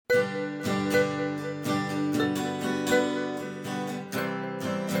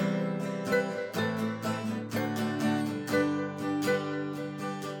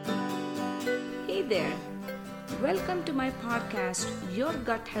Welcome to my podcast, Your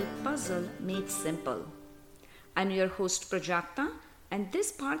Gut Health Puzzle Made Simple. I'm your host Prajakta, and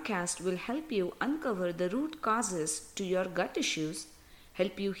this podcast will help you uncover the root causes to your gut issues,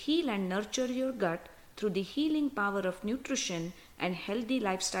 help you heal and nurture your gut through the healing power of nutrition and healthy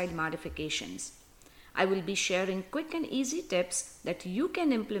lifestyle modifications. I will be sharing quick and easy tips that you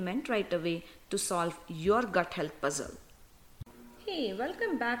can implement right away to solve your gut health puzzle. Hey,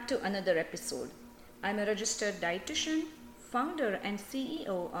 welcome back to another episode. I'm a registered dietitian, founder and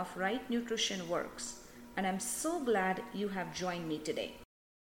CEO of Right Nutrition Works, and I'm so glad you have joined me today.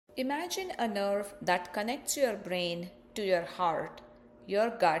 Imagine a nerve that connects your brain to your heart,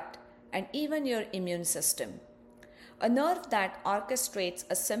 your gut, and even your immune system. A nerve that orchestrates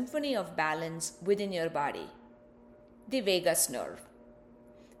a symphony of balance within your body. The vagus nerve.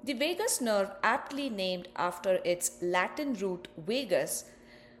 The vagus nerve, aptly named after its Latin root vagus,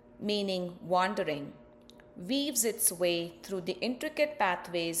 meaning wandering, weaves its way through the intricate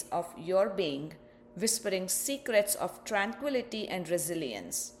pathways of your being, whispering secrets of tranquility and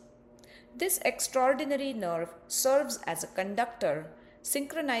resilience. This extraordinary nerve serves as a conductor,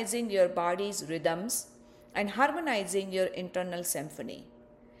 synchronizing your body's rhythms and harmonizing your internal symphony.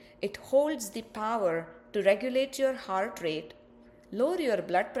 It holds the power to regulate your heart rate, lower your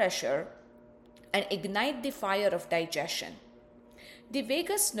blood pressure, and ignite the fire of digestion. The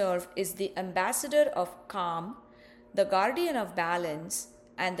vagus nerve is the ambassador of calm, the guardian of balance,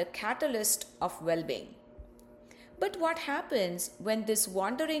 and the catalyst of well-being. But what happens when this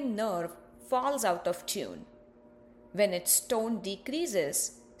wandering nerve falls out of tune? When its tone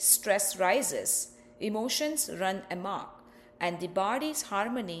decreases, stress rises, emotions run amok, and the body's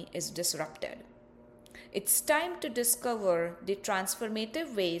harmony is disrupted. It's time to discover the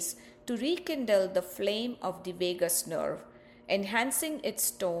transformative ways to rekindle the flame of the vagus nerve, enhancing its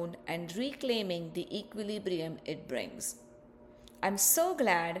tone and reclaiming the equilibrium it brings. I'm so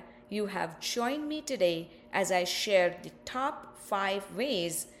glad you have joined me today as I share the top 5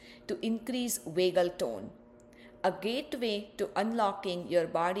 ways to increase vagal tone, a gateway to unlocking your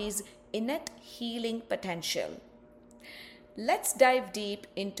body's innate healing potential. Let's dive deep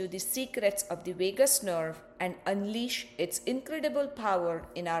into the secrets of the vagus nerve and unleash its incredible power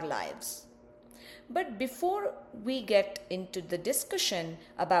in our lives. But before we get into the discussion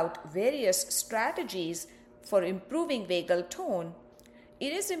about various strategies for improving vagal tone,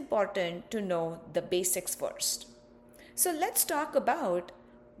 it is important to know the basics first. So let's talk about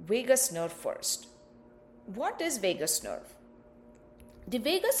vagus nerve first. What is vagus nerve? The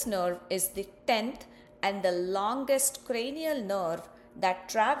vagus nerve is the 10th and the longest cranial nerve that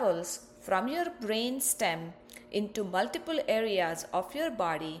travels from your brain stem into multiple areas of your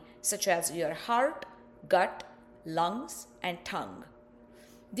body, such as your heart, gut, lungs, and tongue.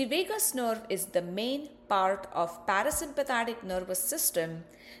 The vagus nerve is the main part of parasympathetic nervous system,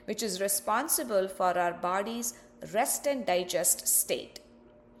 which is responsible for our body's rest and digest state.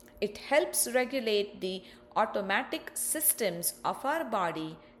 It helps regulate the automatic systems of our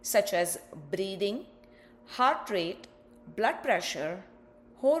body, such as breathing, heart rate, blood pressure,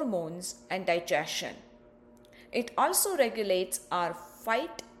 hormones, and digestion. It also regulates our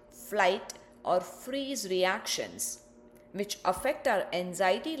fight, flight, or freeze reactions, which affect our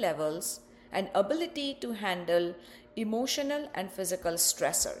anxiety levels and ability to handle emotional and physical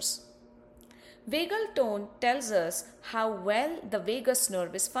stressors. Vagal tone tells us how well the vagus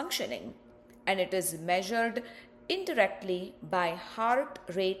nerve is functioning, and it is measured indirectly by heart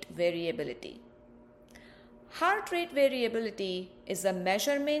rate variability. Heart rate variability is a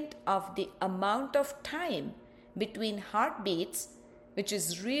measurement of the amount of time between heartbeats, which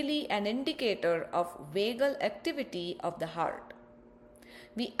is really an indicator of vagal activity of the heart.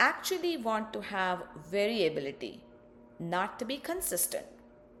 We actually want to have variability, not to be consistent.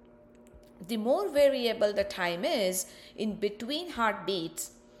 The more variable the time is in between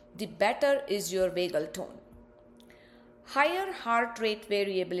heartbeats, the better is your vagal tone. Higher heart rate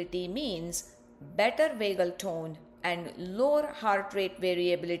variability means better vagal tone, and lower heart rate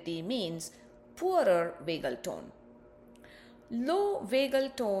variability means poorer vagal tone. Low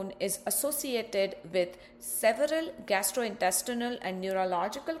vagal tone is associated with several gastrointestinal and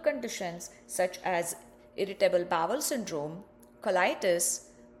neurological conditions such as irritable bowel syndrome, colitis,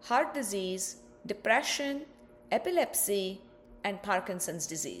 heart disease, depression, epilepsy, and Parkinson's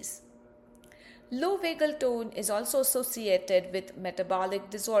disease. Low vagal tone is also associated with metabolic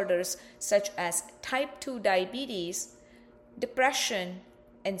disorders such as type 2 diabetes, depression,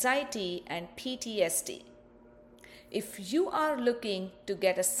 anxiety, and PTSD. If you are looking to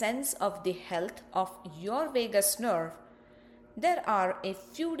get a sense of the health of your vagus nerve, there are a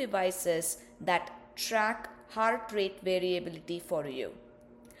few devices that track heart rate variability for you.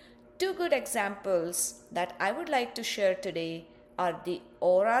 Two good examples that I would like to share today are the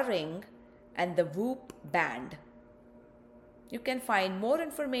Aura Ring and the Whoop Band. You can find more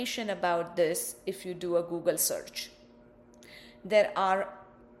information about this if you do a Google search. These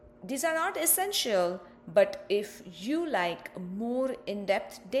are not essential, but if you like more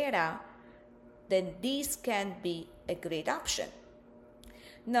in-depth data, then these can be a great option.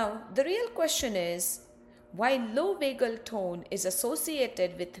 Now, the real question is, while low vagal tone is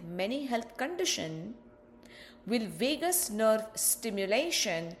associated with many health conditions, will vagus nerve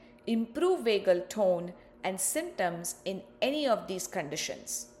stimulation improve vagal tone and symptoms in any of these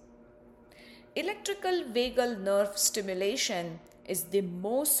conditions? Electrical vagal nerve stimulation is the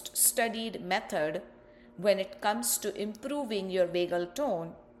most studied method when it comes to improving your vagal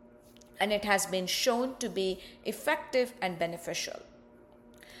tone, and it has been shown to be effective and beneficial.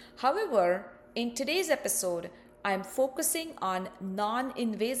 However, in today's episode, I am focusing on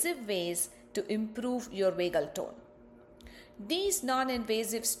non-invasive ways to improve your vagal tone. These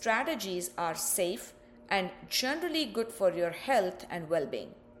non-invasive strategies are safe and generally good for your health and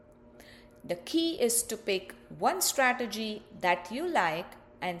well-being. The key is to pick one strategy that you like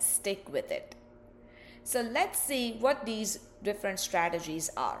and stick with it. So let's see what these different strategies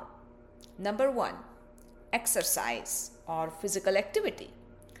are. Number 1, exercise or physical activity.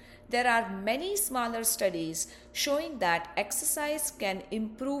 There are many smaller studies showing that exercise can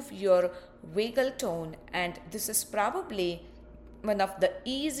improve your vagal tone, and this is probably one of the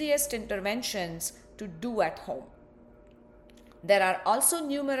easiest interventions to do at home. There are also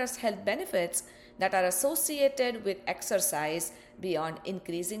numerous health benefits that are associated with exercise beyond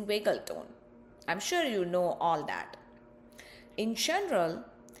increasing vagal tone. I'm sure you know all that. In general,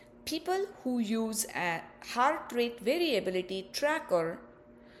 people who use a heart rate variability tracker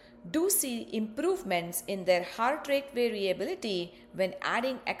do see improvements in their heart rate variability when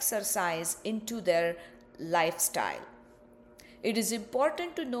adding exercise into their lifestyle. It is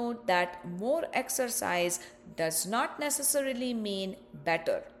important to note that more exercise does not necessarily mean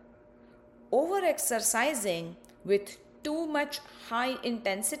better. Over-exercising with too much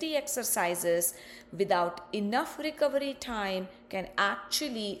high-intensity exercises without enough recovery time can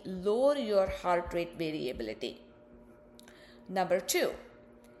actually lower your heart rate variability. Number 2,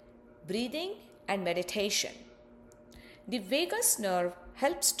 breathing and meditation. The vagus nerve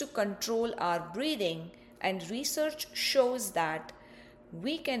helps to control our breathing, and research shows that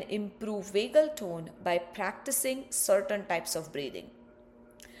we can improve vagal tone by practicing certain types of breathing.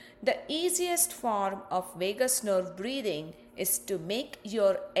 The easiest form of vagus nerve breathing is to make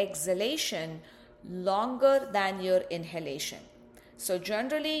your exhalation longer than your inhalation. So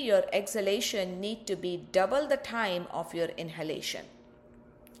generally your exhalation needs to be double the time of your inhalation.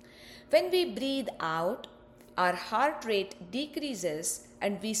 When we breathe out, our heart rate decreases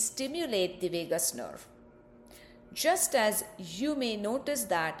and we stimulate the vagus nerve. Just as you may notice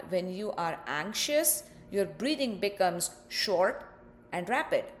that when you are anxious, your breathing becomes short and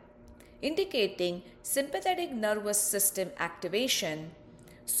rapid, indicating sympathetic nervous system activation.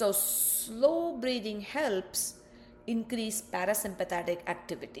 So slow breathing helps increase parasympathetic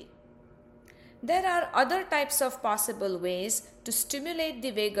activity. There are other types of possible ways to stimulate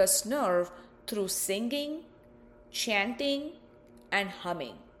the vagus nerve through singing, chanting, and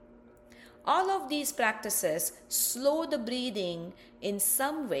humming. All of these practices slow the breathing in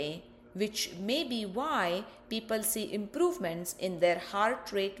some way, which may be why people see improvements in their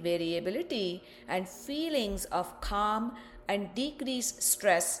heart rate variability and feelings of calm and decreased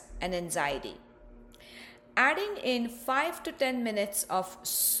stress and anxiety. Adding in 5 to 10 minutes of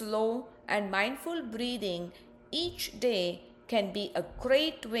slow and mindful breathing each day can be a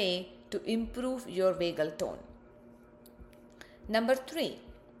great way to improve your vagal tone. Number 3,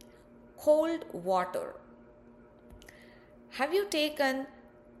 cold water. Have you taken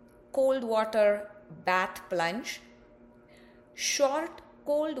cold water bath plunge? Short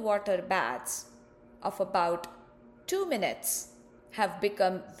cold water baths of about 2 minutes have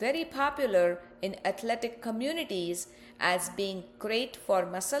become very popular in athletic communities as being great for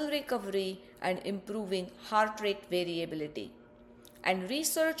muscle recovery and improving heart rate variability. And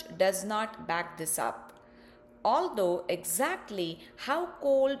research does not back this up. Although exactly how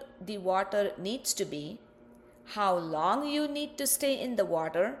cold the water needs to be, how long you need to stay in the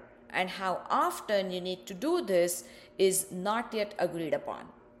water, and how often you need to do this is not yet agreed upon.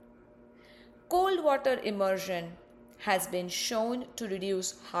 Cold water immersion has been shown to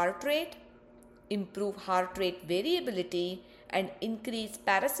reduce heart rate, improve heart rate variability, and increase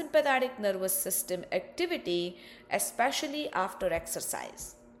parasympathetic nervous system activity, especially after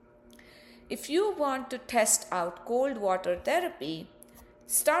exercise. If you want to test out cold water therapy,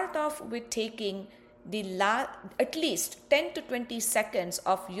 start off with taking at least 10 to 20 seconds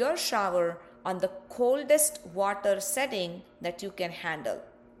of your shower on the coldest water setting that you can handle.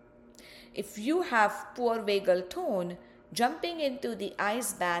 If you have poor vagal tone, jumping into the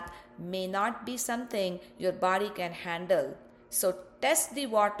ice bath may not be something your body can handle. So test the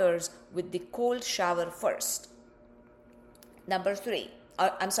waters with the cold shower first. Number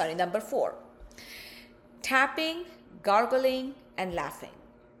 4. Tapping, gargling, and laughing.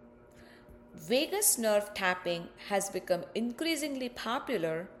 Vagus nerve tapping has become increasingly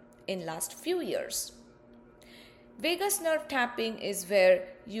popular in last few years. Vagus nerve tapping is where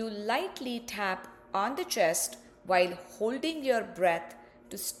you lightly tap on the chest while holding your breath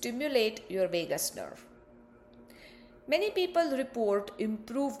to stimulate your vagus nerve. Many people report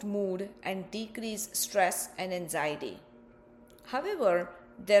improved mood and decreased stress and anxiety. However,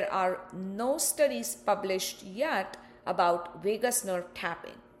 there are no studies published yet about vagus nerve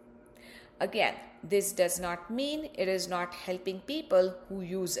tapping. Again, this does not mean it is not helping people who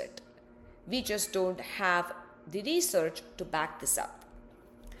use it. We just don't have the research to back this up.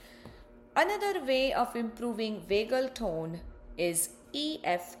 Another way of improving vagal tone is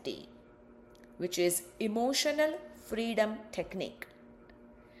EFT, which is Emotional Freedom Technique.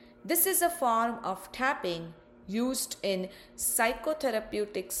 This is a form of tapping used in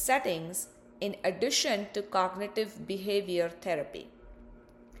psychotherapeutic settings in addition to cognitive behavior therapy.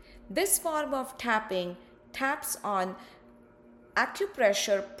 This form of tapping taps on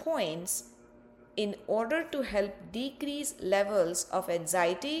acupressure points in order to help decrease levels of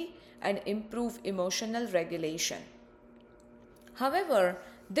anxiety and improve emotional regulation. However,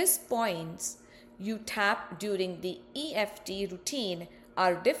 these points you tap during the EFT routine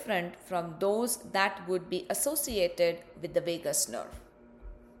are different from those that would be associated with the vagus nerve.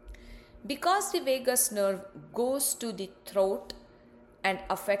 Because the vagus nerve goes to the throat and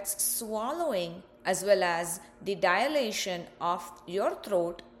affects swallowing as well as the dilation of your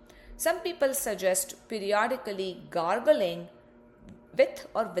throat, some people suggest periodically gargling with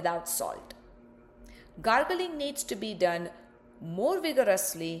or without salt. Gargling needs to be done more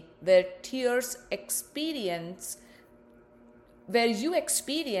vigorously where you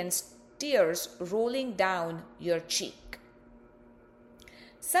experience tears rolling down your cheek.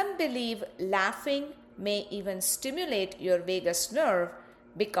 Some believe laughing may even stimulate your vagus nerve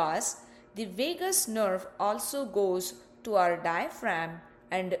because the vagus nerve also goes to our diaphragm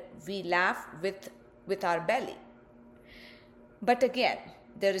and we laugh with our belly. But again,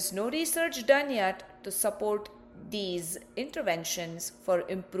 there is no research done yet to support these interventions for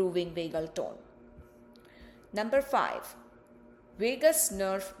improving vagal tone. Number 5, vagus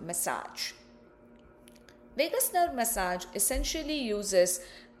nerve massage. Vagus nerve massage essentially uses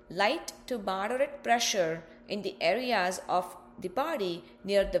light to moderate pressure in the areas of the body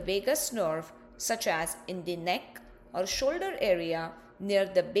near the vagus nerve, such as in the neck or shoulder area near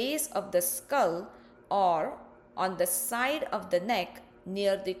the base of the skull or on the side of the neck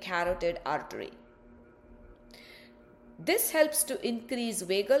near the carotid artery. This helps to increase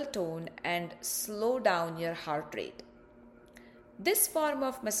vagal tone and slow down your heart rate. This form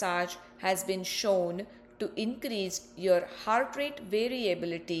of massage has been shown to increase your heart rate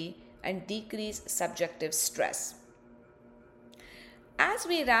variability and decrease subjective stress. As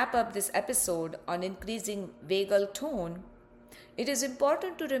we wrap up this episode on increasing vagal tone, it is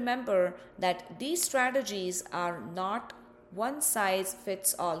important to remember that these strategies are not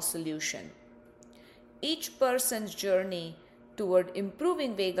one-size-fits-all solution. Each person's journey toward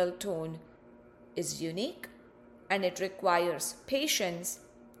improving vagal tone is unique and it requires patience,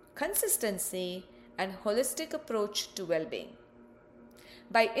 consistency, and holistic approach to well-being.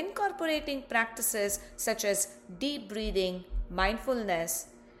 By incorporating practices such as deep breathing, mindfulness,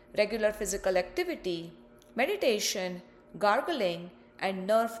 regular physical activity, meditation, gargling, and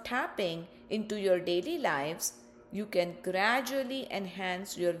nerve tapping into your daily lives, you can gradually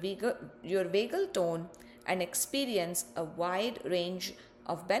enhance your vagal tone and experience a wide range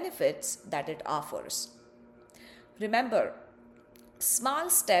of benefits that it offers. Remember, small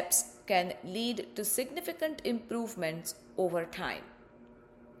steps can lead to significant improvements over time.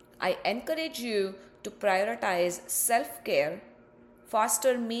 I encourage you to prioritize self-care,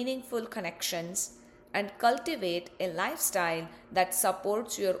 foster meaningful connections, and cultivate a lifestyle that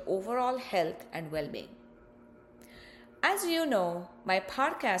supports your overall health and well-being. As you know, my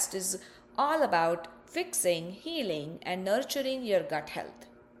podcast is all about fixing, healing, and nurturing your gut health.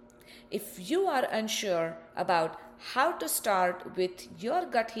 If you are unsure about how to start with your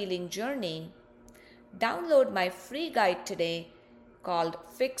gut healing journey, download my free guide today called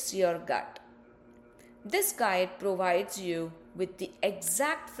Fix Your Gut. This guide provides you with the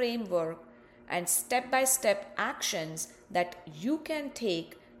exact framework and step-by-step actions that you can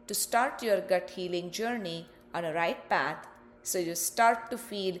take to start your gut healing journey on a right path so you start to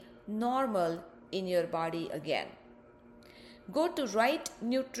feel normal in your body again. Go to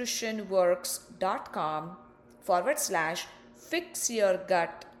rightnutritionworks.com/fix your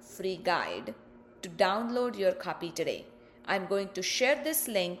gut free guide to download your copy today. I'm going to share this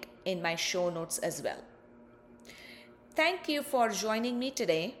link in my show notes as well. Thank you for joining me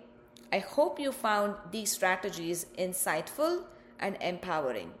today. I hope you found these strategies insightful and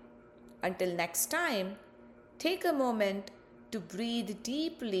empowering. Until next time, take a moment to breathe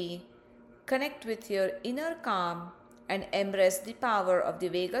deeply, connect with your inner calm, and embrace the power of the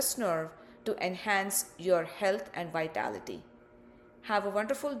vagus nerve to enhance your health and vitality. Have a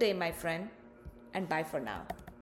wonderful day, my friend, and bye for now.